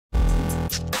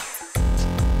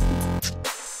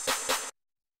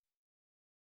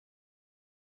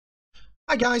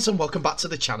Hi guys, and welcome back to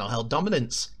the channel Held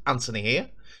Dominance. Anthony here.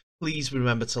 Please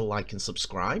remember to like and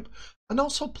subscribe, and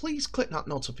also please click that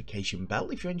notification bell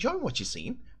if you're enjoying what you're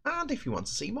seeing and if you want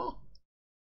to see more.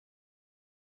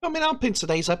 Coming up in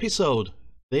today's episode,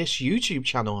 this YouTube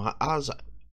channel has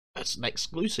an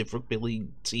exclusive Rugby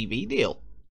League TV deal.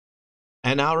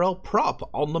 NRL prop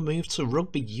on the move to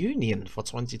Rugby Union for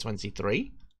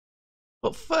 2023.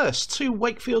 But first, two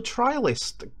Wakefield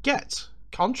Trialists get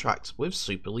contract with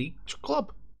Super League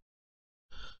club.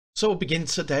 So we'll begin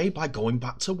today by going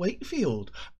back to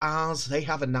Wakefield, as they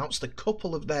have announced a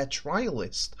couple of their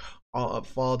trialists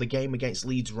for the game against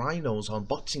Leeds Rhinos on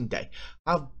Boxing Day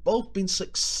have both been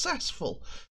successful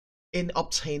in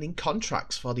obtaining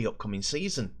contracts for the upcoming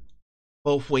season.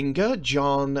 Both winger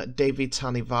John David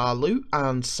Tanivalu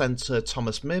and centre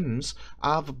Thomas Mims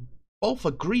have both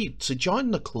agreed to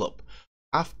join the club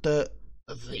after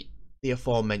the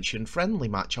aforementioned friendly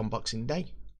match on Boxing Day.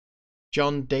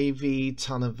 John David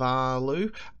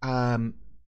Tanivalu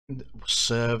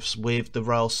serves with the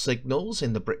Royal Signals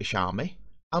in the British Army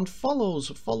and follows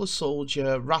fellow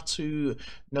soldier Ratu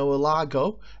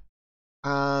Noelago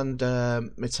and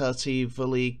Mitati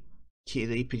Vuli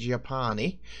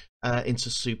Kiripijapani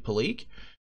into Super League.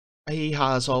 He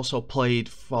has also played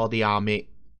for the Army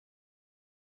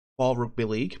for Rugby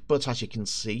League, but as you can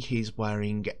see, he's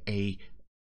wearing a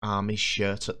Army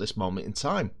shirt at this moment in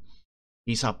time.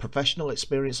 He's had professional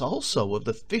experience also of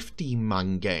the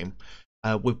 15-man game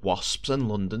with Wasps and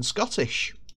London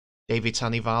Scottish. David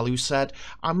Tanivalu said,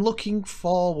 "I'm looking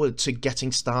forward to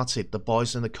getting started. The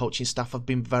boys and the coaching staff have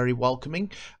been very welcoming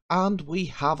and we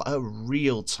have a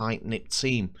real tight-knit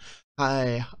team.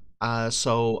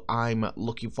 So I'm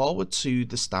looking forward to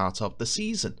the start of the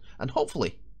season and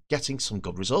hopefully getting some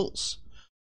good results.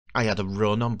 I had a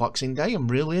run on Boxing Day and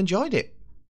really enjoyed it.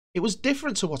 It was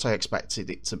different to what I expected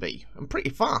it to be, and pretty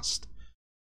fast.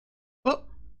 But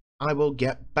I will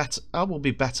get better. I will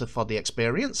be better for the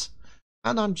experience,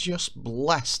 and I'm just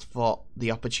blessed for the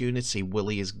opportunity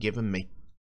Willie has given me."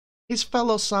 His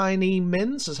fellow signee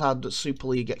Mins has had Super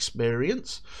League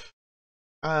experience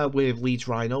with Leeds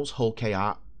Rhinos, Hull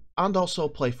KR, and also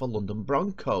play for London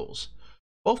Broncos.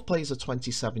 Both players are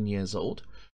 27 years old.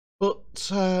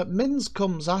 But Mins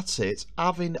comes at it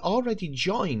having already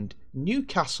joined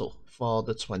Newcastle for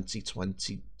the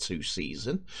 2022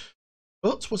 season,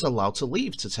 but was allowed to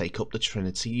leave to take up the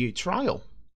Trinity trial.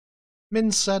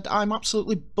 Mins said, "I'm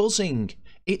absolutely buzzing.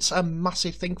 It's a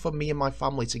massive thing for me and my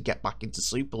family to get back into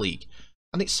Super League,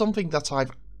 and it's something that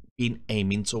I've been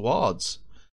aiming towards.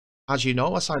 As you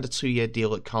know, I signed a 2-year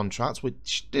deal at contract,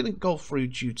 which didn't go through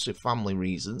due to family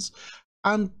reasons,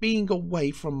 and being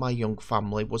away from my young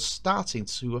family was starting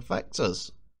to affect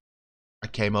us. I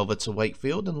came over to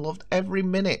Wakefield and loved every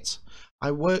minute. I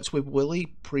worked with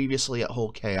Willie previously at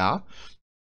Hull KR,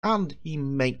 and he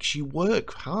makes you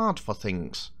work hard for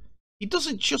things. He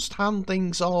doesn't just hand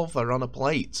things over on a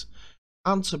plate,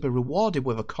 and to be rewarded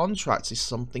with a contract is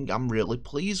something I'm really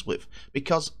pleased with,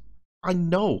 because I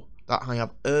know that I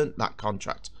have earned that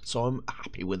contract, so I'm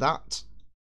happy with that."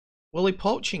 Willie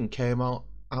Poaching came out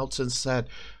and said,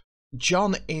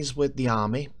 "John is with the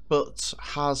Army, but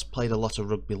has played a lot of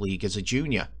rugby league as a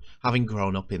junior, having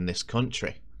grown up in this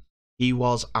country. He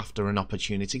was after an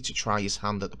opportunity to try his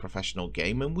hand at the professional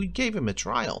game, and we gave him a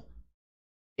trial,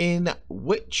 in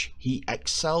which he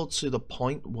excelled to the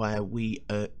point where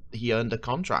he earned a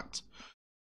contract.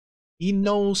 He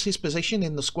knows his position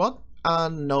in the squad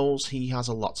and knows he has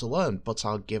a lot to learn, but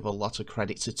I'll give a lot of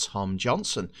credit to Tom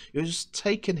Johnson, who's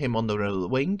taken him under the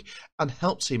wing and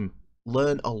helped him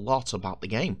learn a lot about the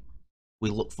game.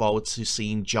 We look forward to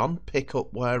seeing John pick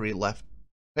up where he left,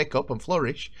 pick up and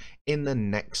flourish in the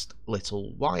next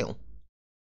little while.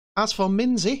 As for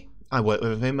Minzy, I worked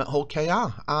with him at Hull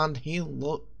KR, and he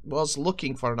was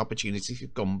looking for an opportunity to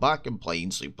come back and play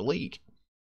in Super League.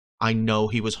 I know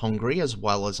he was hungry as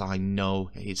well as I know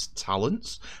his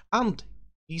talents, and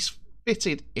he's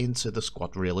fitted into the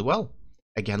squad really well.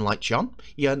 Again, like John,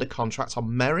 he earned a contract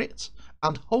on merit,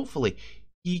 and hopefully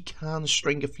he can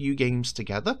string a few games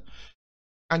together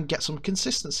and get some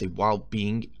consistency while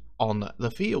being on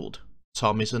the field.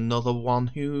 Tom is another one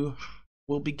who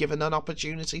will be given an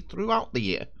opportunity throughout the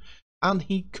year, and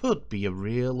he could be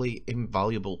really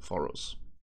invaluable for us."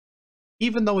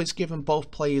 Even though it's given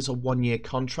both players a 1-year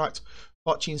contract,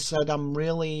 Bochin said, "I'm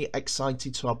really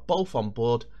excited to have both on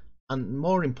board, and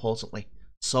more importantly,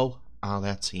 so are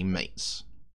their teammates."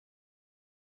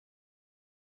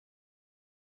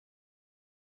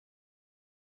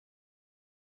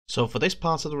 So for this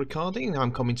part of the recording,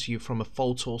 I'm coming to you from a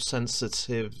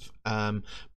photo-sensitive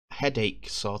headache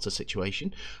sort of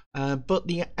situation. But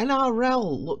the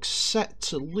NRL looks set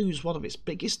to lose one of its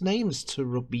biggest names to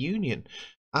rugby union,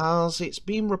 as it's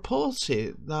been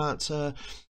reported that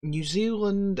New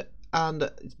Zealand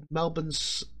and Melbourne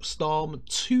Storm,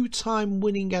 two-time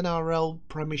winning NRL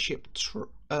Premiership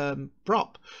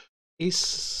prop,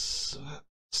 is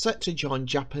set to join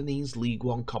Japanese League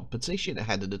One competition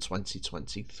ahead of the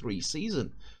 2023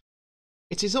 season.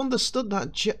 It is understood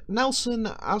that Nelson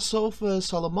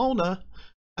Asofa-Solomona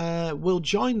will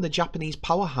join the Japanese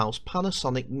powerhouse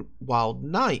Panasonic Wild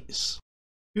Knights,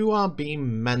 who are being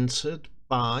mentored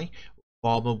by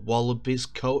former Wallabies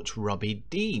coach Robbie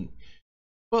Dean.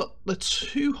 But the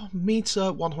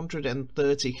 2-metre,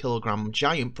 130kg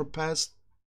giant prepares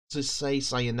to say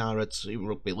sayonara to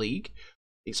rugby league.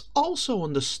 It's also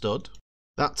understood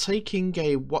that taking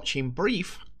a watching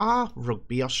brief are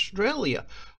Rugby Australia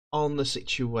on the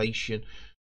situation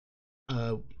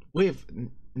with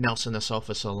Nelson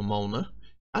Asofa-Solomona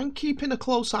and keeping a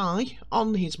close eye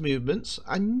on his movements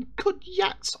and could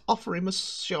yet offer him a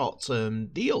short-term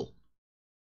deal.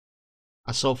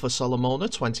 Asofa-Solomona,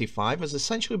 25, has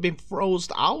essentially been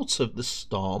frozen out of the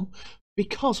Storm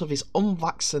because of his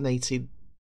unvaccinated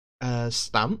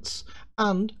stance,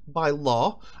 and by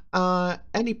law,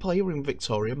 any player in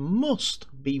Victoria must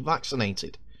be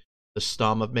vaccinated. The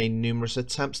Storm have made numerous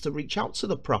attempts to reach out to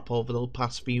the prop over the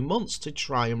past few months to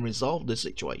try and resolve the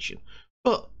situation,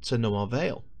 but to no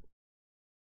avail.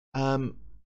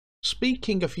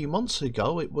 Speaking a few months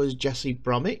ago, it was Jesse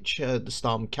Bromwich, the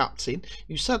Storm captain,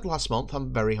 who said last month,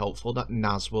 "I'm very hopeful that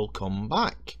Naz will come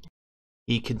back."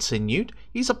 He continued,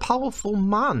 "He's a powerful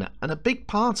man and a big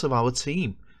part of our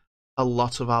team. A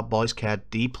lot of our boys care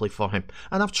deeply for him,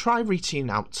 and I've tried reaching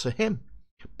out to him,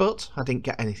 but I didn't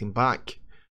get anything back.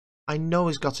 I know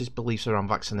he's got his beliefs around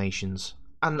vaccinations,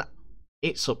 and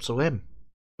it's up to him,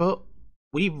 but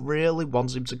we really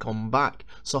want him to come back,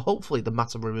 so hopefully the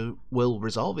matter will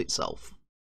resolve itself."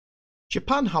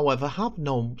 Japan, however, have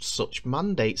no such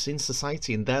mandates in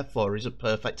society and therefore is a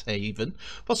perfect haven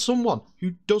for someone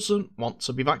who doesn't want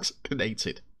to be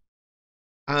vaccinated.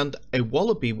 And a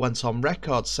Wallaby went on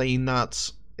record saying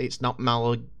that it's not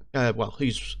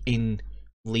who's in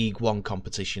League One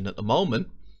competition at the moment,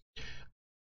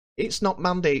 "It's not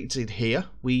mandated here,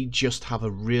 we just have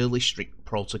a really strict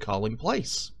protocol in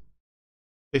place."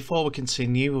 Before we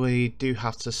continue, we do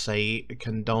have to say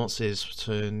condolences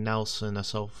to Nelson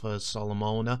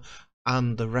Asofa-Solomona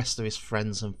and the rest of his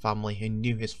friends and family who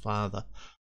knew his father,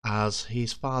 as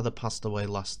his father passed away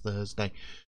last Thursday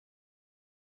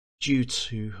due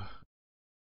to,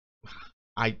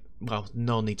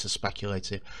 no need to speculate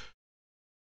here.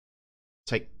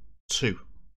 Take two.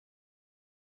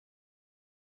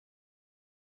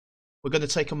 We're going to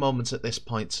take a moment at this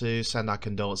point to send our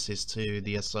condolences to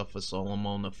the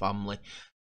Asofa-Solomona family,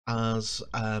 as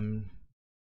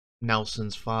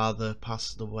Nelson's father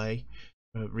passed away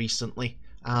recently,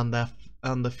 and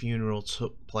the funeral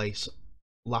took place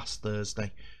last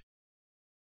Thursday.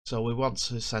 So we want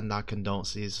to send our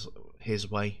condolences his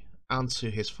way, and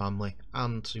to his family,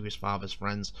 and to his father's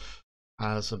friends,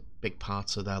 as a big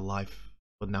part of their life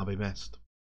would now be missed.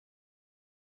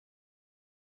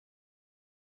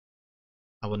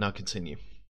 I will now continue.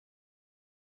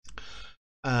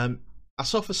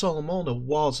 Asofa-Solomona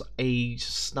was a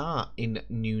star in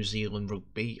New Zealand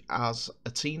rugby as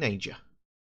a teenager.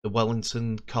 The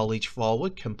Wellington College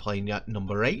forward can play at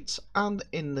number 8 and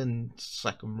in the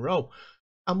second row,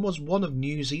 and was one of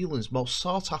New Zealand's most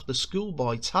sought-after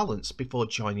schoolboy talents before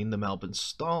joining the Melbourne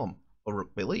Storm for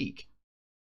Rugby League.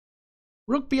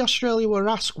 Rugby Australia were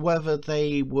asked whether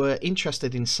they were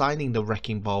interested in signing the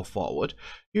wrecking ball forward,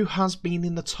 who has been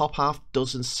in the top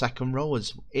half-dozen second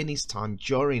rowers in his time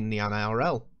during the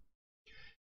NRL.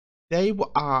 They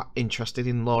are interested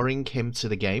in luring him to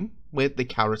the game with the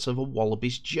carrot of a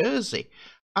Wallabies jersey,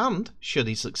 and, should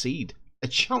he succeed, a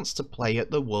chance to play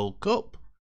at the World Cup.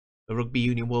 The Rugby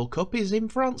Union World Cup is in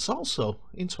France also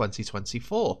in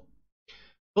 2024.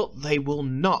 But they will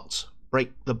not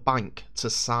break the bank to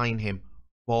sign him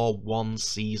for one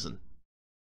season.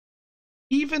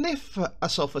 Even if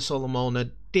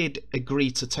Asofa-Solomona did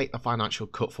agree to take the financial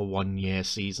cut for 1 year,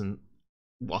 season,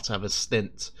 whatever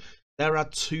stint, there are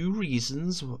two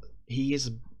reasons he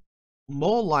is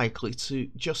more likely to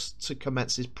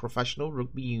commence his professional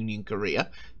rugby union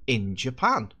career in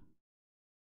Japan.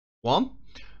 One,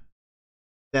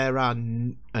 there are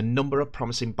a number of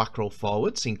promising back row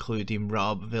forwards, including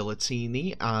Rob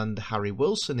Villatini and Harry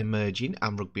Wilson emerging,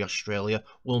 and Rugby Australia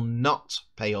will not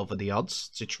pay over the odds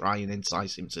to try and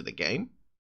entice him to the game.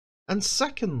 And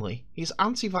secondly, his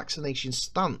anti-vaccination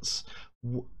stance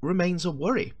remains a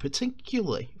worry,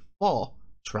 particularly for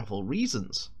travel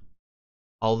reasons.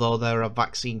 Although there are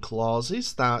vaccine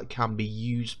clauses that can be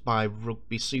used by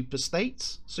rugby super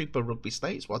rugby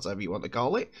states, whatever you want to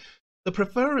call it, the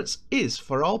preference is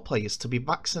for all players to be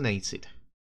vaccinated.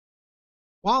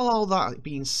 While all that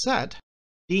being said,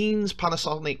 Dean's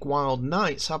Panasonic Wild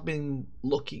Knights have been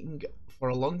looking for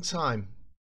a long time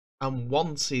and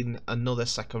wanting another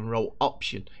second row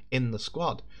option in the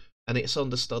squad, and it's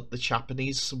understood the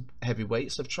Japanese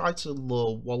heavyweights have tried to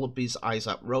lure Wallabies'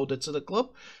 Isaac Roda to the club,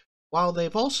 while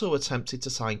they've also attempted to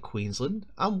sign Queensland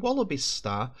and Wallabies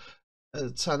star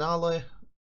Tanale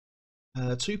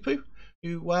Tupu,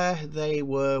 where they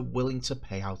were willing to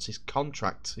pay out his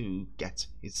contract to get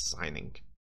his signing.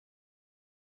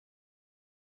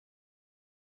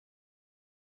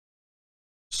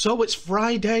 So it's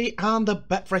Friday and the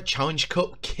Betfred Challenge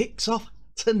Cup kicks off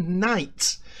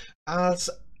tonight as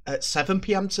at 7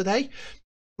 PM today.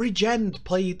 Bridgend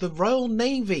played the Royal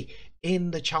Navy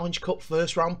in the Challenge Cup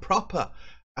first round proper,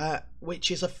 which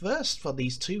is a first for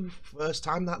these two, first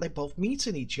time that they're both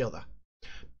meeting each other.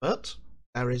 But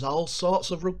there is all sorts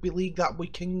of rugby league that we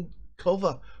can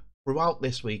cover throughout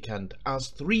this weekend, as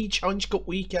 3 Challenge Cup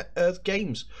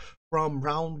games from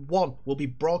round 1 will be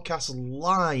broadcast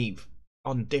live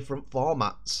on different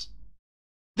formats.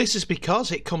 This is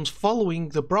because it comes following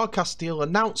the broadcast deal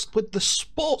announced with the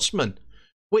Sportsman,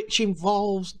 which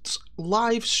involves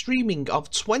live streaming of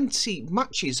 20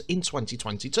 matches in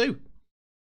 2022.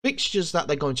 Fixtures that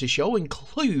they're going to show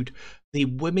include the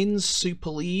Women's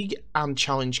Super League and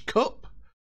Challenge Cup,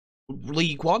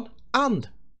 League One, and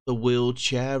the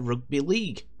Wheelchair Rugby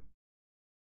League.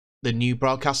 The new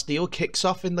broadcast deal kicks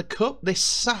off in the Cup this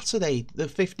Saturday, the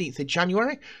 15th of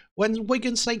January, when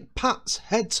Wigan St Pat's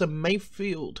head to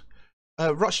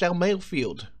Rochdale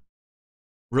Mayfield.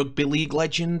 Rugby League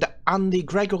legend Andy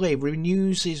Gregory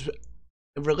renews his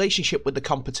relationship with the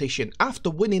competition after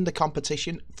winning the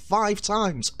competition 5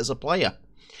 times as a player.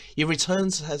 He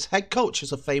returns as head coach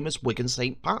as a famous Wigan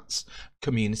St Pat's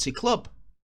community club.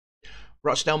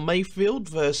 Rochdale Mayfield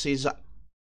versus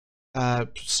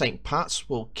St Pat's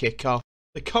will kick off.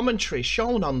 The commentary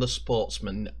shown on the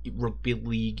Sportsman Rugby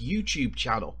League YouTube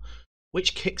channel,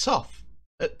 which kicks off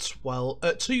at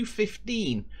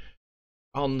 2:15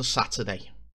 on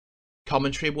Saturday.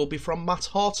 Commentary will be from Matt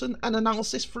Horton and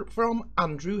analysis from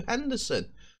Andrew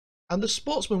Henderson, and the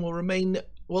Sportsman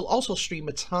will also stream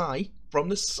a tie from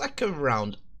the second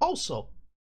round also,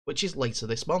 which is later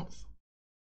this month.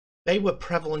 They were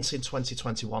prevalent in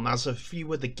 2021 as a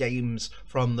few of the games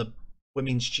from the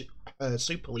Women's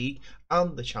Super League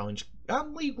and the Challenge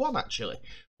and League One actually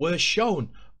were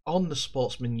shown on the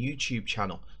Sportsman YouTube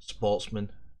channel, Sportsman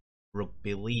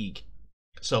Rugby League.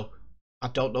 So I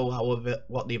don't know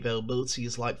what the availability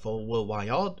is like for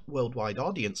worldwide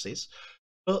audiences,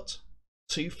 but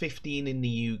 2:15 in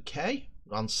the UK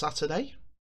on Saturday,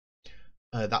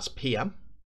 that's PM,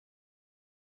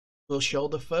 will show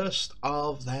the first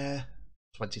of their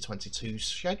 2022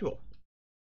 schedule.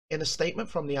 In a statement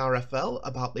from the RFL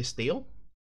about this deal,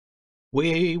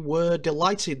 we were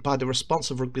delighted by the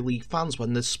response of rugby league fans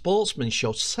when the Sportsman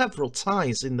showed several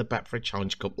ties in the Betfred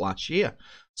Challenge Cup last year.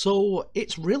 So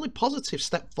it's really positive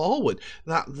step forward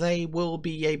that they will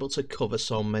be able to cover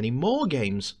so many more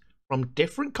games from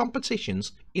different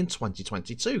competitions in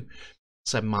 2022,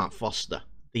 said Mark Foster,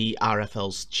 the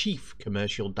RFL's Chief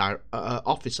Commercial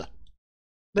Officer.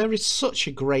 There is such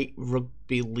a great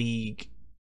rugby league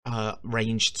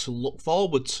range to look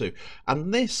forward to,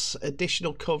 and this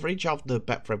additional coverage of the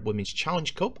Betfred Women's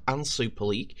Challenge Cup and Super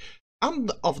League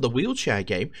and of the wheelchair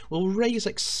game will raise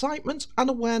excitement and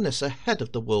awareness ahead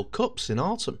of the World Cups in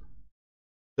autumn.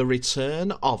 The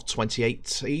return of 28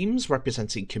 teams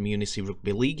representing Community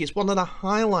Rugby League is one of the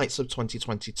highlights of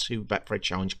 2022 Betfred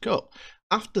Challenge Cup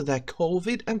after their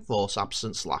COVID-enforced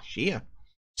absence last year.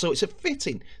 So it's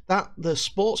fitting that the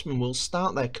Sportsman will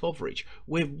start their coverage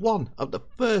with one of the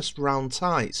first round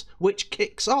ties, which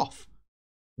kicks off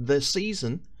the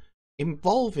season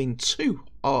involving 2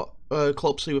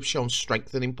 clubs who have shown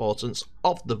strength and importance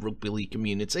of the rugby league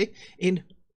community in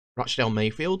Rochdale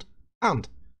Mayfield and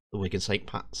the Wigan St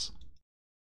Pat's.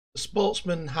 The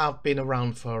Sportsmen have been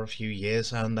around for a few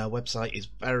years and their website is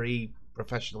very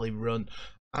professionally run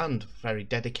and very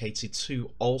dedicated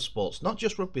to all sports, not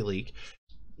just rugby league.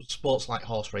 Sports like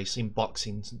horse racing,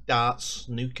 boxing, darts,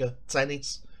 snooker,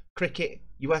 tennis, cricket,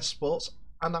 US sports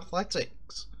and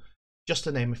athletics, just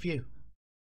to name a few.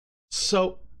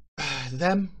 So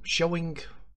them showing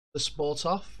the sport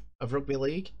off of rugby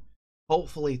league,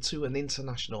 hopefully to an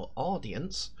international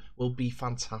audience, will be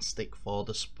fantastic for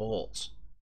the sport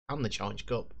and the Challenge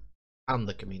Cup and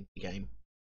the community game.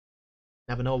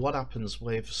 Never know what happens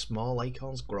with small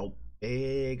acorns grow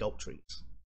big oak trees.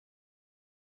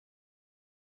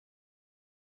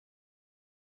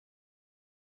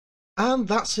 And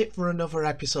that's it for another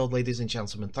episode, ladies and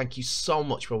gentlemen. Thank you so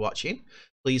much for watching.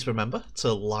 Please remember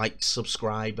to like,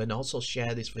 subscribe, and also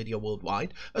share this video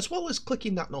worldwide, as well as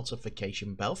clicking that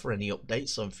notification bell for any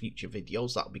updates on future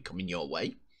videos that will be coming your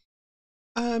way.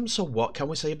 So what can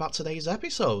we say about today's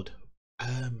episode?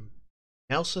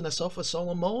 Nelson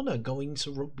Asofa-Solomona going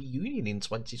to rugby union in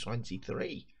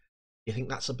 2023. You think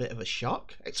that's a bit of a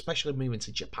shock, especially moving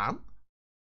to Japan?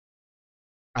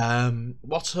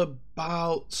 What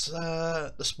about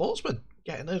the Sportsman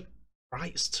getting the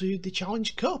rights to the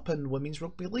Challenge Cup and Women's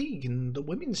Rugby League and the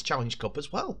Women's Challenge Cup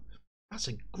as well? That's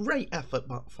a great effort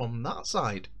from that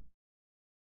side.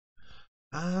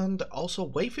 And also,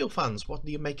 Wakefield fans, what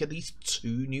do you make of these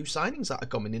two new signings that are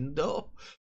coming in the door?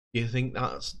 Do you think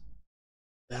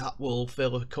that will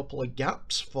fill a couple of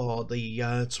gaps for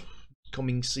the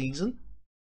coming season?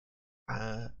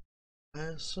 But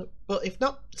if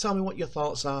not, tell me what your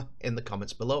thoughts are in the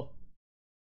comments below.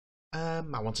 I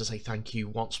want to say thank you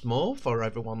once more for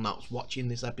everyone that's watching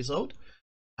this episode.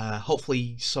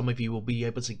 Hopefully some of you will be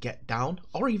able to get down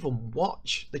or even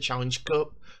watch the Challenge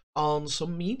Cup on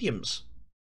some mediums.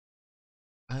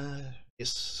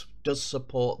 It does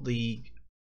support the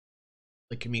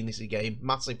community game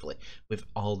massively with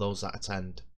all those that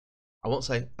attend. I won't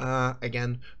say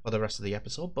again for the rest of the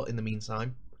episode, but in the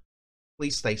meantime,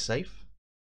 please stay safe,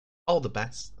 all the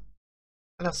best,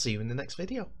 and I'll see you in the next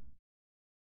video.